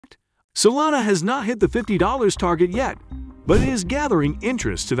Solana has not hit the $50 target yet, but it is gathering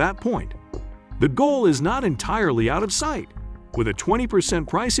interest to that point. The goal is not entirely out of sight, with a 20%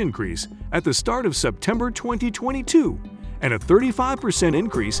 price increase at the start of September 2022 and a 35%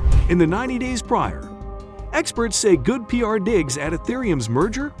 increase in the 90 days prior. Experts say good PR digs at Ethereum's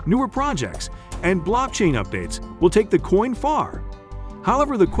merger, newer projects, and blockchain updates will take the coin far.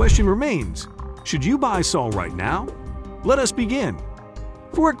 However, the question remains, should you buy Sol right now? Let us begin.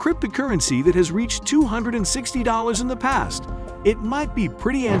 For a cryptocurrency that has reached $260 in the past, it might be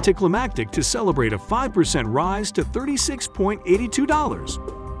pretty anticlimactic to celebrate a 5% rise to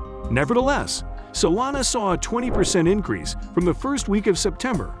 $36.82. Nevertheless, Solana saw a 20% increase from the first week of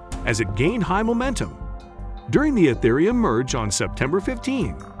September as it gained high momentum. During the Ethereum merge on September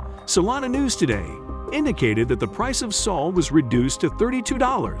 15, Solana News Today indicated that the price of Sol was reduced to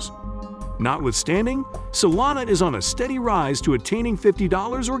 $32. Notwithstanding, Solana is on a steady rise to attaining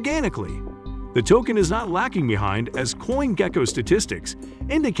 $50 organically. The token is not lacking behind, as CoinGecko statistics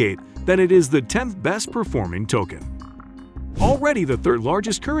indicate that it is the 10th best performing token. Already the third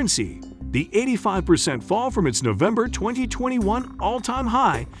largest currency, the 85% fall from its November 2021 all-time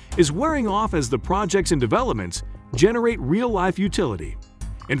high is wearing off as the projects and developments generate real-life utility.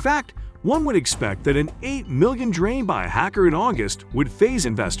 In fact, one would expect that an $8 million drain by a hacker in August would faze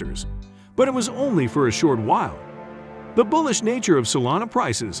investors, but it was only for a short while. The bullish nature of Solana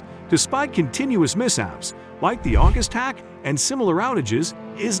prices, despite continuous mishaps like the August hack and similar outages,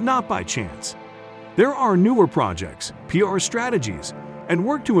 is not by chance. There are newer projects, PR strategies, and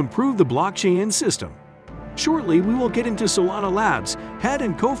work to improve the blockchain system. Shortly, we will get into Solana Labs' head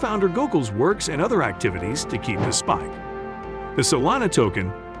and co-founder Gokul's works and other activities to keep the spike. The Solana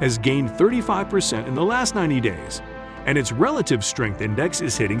token has gained 35% in the last 90 days, and its relative strength index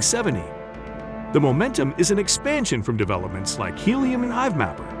is hitting 70. The momentum is an expansion from developments like Helium and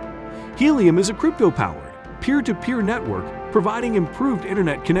HiveMapper. Helium is a crypto-powered, peer-to-peer network providing improved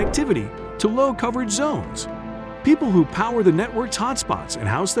internet connectivity to low-coverage zones. People who power the network's hotspots and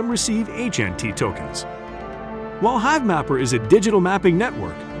house them receive HNT tokens. While HiveMapper is a digital mapping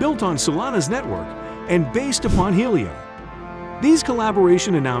network built on Solana's network and based upon Helium. These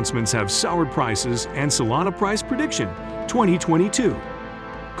collaboration announcements have soured prices and Solana price prediction 2022.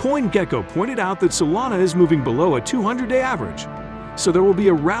 CoinGecko pointed out that Solana is moving below a 200-day average, so there will be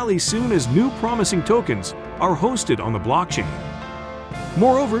a rally soon as new promising tokens are hosted on the blockchain.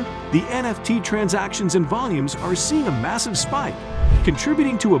 Moreover, the NFT transactions and volumes are seeing a massive spike,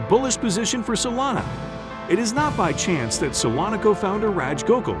 contributing to a bullish position for Solana. It is not by chance that Solana co-founder Raj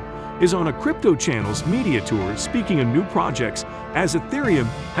Gokul is on a crypto channel's media tour speaking of new projects as Ethereum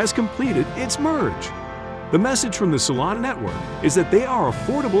has completed its merge. The message from the Solana network is that they are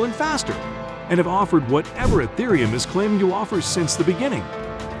affordable and faster, and have offered whatever Ethereum is claiming to offer since the beginning.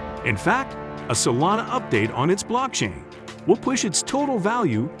 In fact, a Solana update on its blockchain will push its total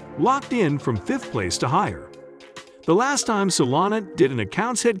value locked in from 5th place to higher. The last time Solana did an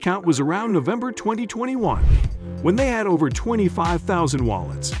accounts headcount was around November 2021, when they had over 25,000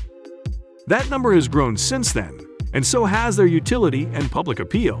 wallets. That number has grown since then, and so has their utility and public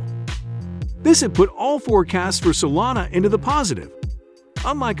appeal. This had put all forecasts for Solana into the positive.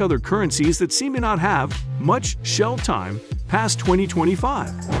 Unlike other currencies that seem to not have much shelf time past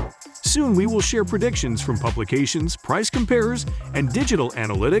 2025. Soon we will share predictions from publications, price comparers, and digital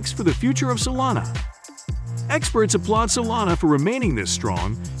analytics for the future of Solana. Experts applaud Solana for remaining this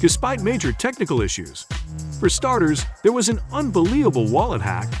strong despite major technical issues. For starters, there was an unbelievable wallet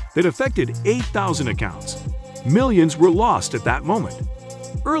hack that affected 8,000 accounts. Millions were lost at that moment.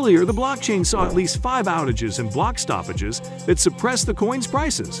 Earlier, the blockchain saw at least 5 outages and block stoppages that suppressed the coin's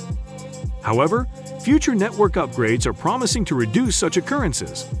prices. However, future network upgrades are promising to reduce such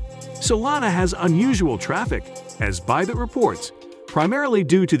occurrences. Solana has unusual traffic, as Bybit reports, primarily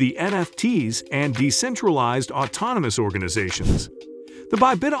due to the NFTs and decentralized autonomous organizations. The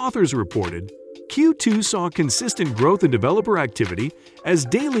Bybit authors reported, Q2 saw consistent growth in developer activity as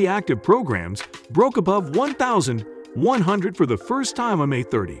daily active programs broke above 1,100 for the first time on May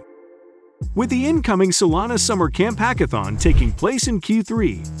 30. With the incoming Solana Summer Camp Hackathon taking place in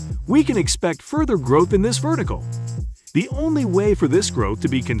Q3, we can expect further growth in this vertical. The only way for this growth to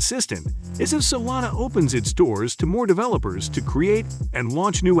be consistent is if Solana opens its doors to more developers to create and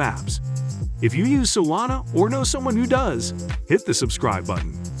launch new apps. If you use Solana or know someone who does, hit the subscribe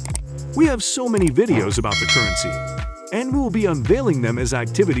button. We have so many videos about the currency, and we will be unveiling them as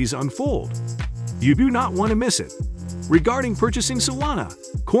activities unfold. You do not want to miss it. Regarding purchasing Solana,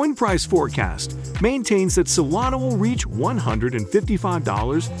 Coin Price Forecast maintains that Solana will reach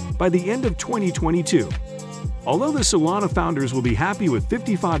 $155 by the end of 2022. although the Solana founders will be happy with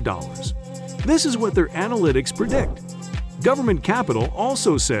 $55. This is what their analytics predict. Government Capital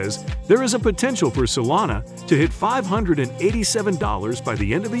also says there is a potential for Solana to hit $587 by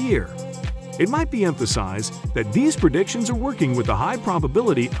the end of the year. It might be emphasized that these predictions are working with the high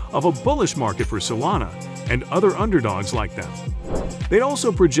probability of a bullish market for Solana and other underdogs like them. They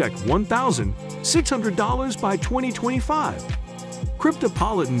also project $1,600 by 2025.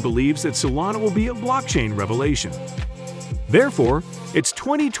 Cryptopolitan believes that Solana will be a blockchain revelation. Therefore, its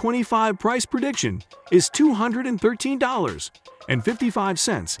 2025 price prediction is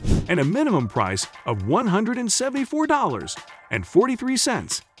 $213.55 and a minimum price of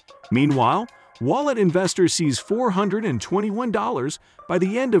 $174.43. Meanwhile, wallet investor sees $421 by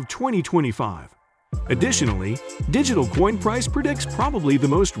the end of 2025. Additionally, Digital Coin Price predicts probably the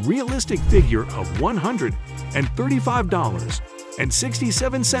most realistic figure of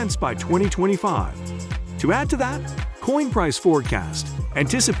 $135.67 by 2025. To add to that, Coin Price Forecast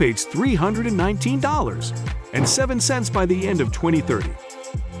anticipates $319.07 by the end of 2030.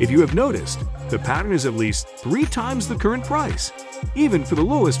 If you have noticed, the pattern is at least 3 times the current price, even for the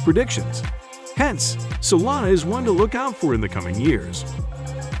lowest predictions. Hence, Solana is one to look out for in the coming years.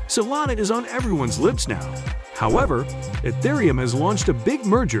 Solana is on everyone's lips now. However, Ethereum has launched a big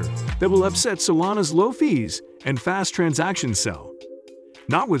merger that will upset Solana's low fees and fast transaction sell.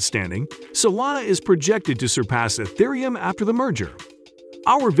 Notwithstanding, Solana is projected to surpass Ethereum after the merger.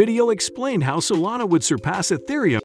 Our video explained how Solana would surpass Ethereum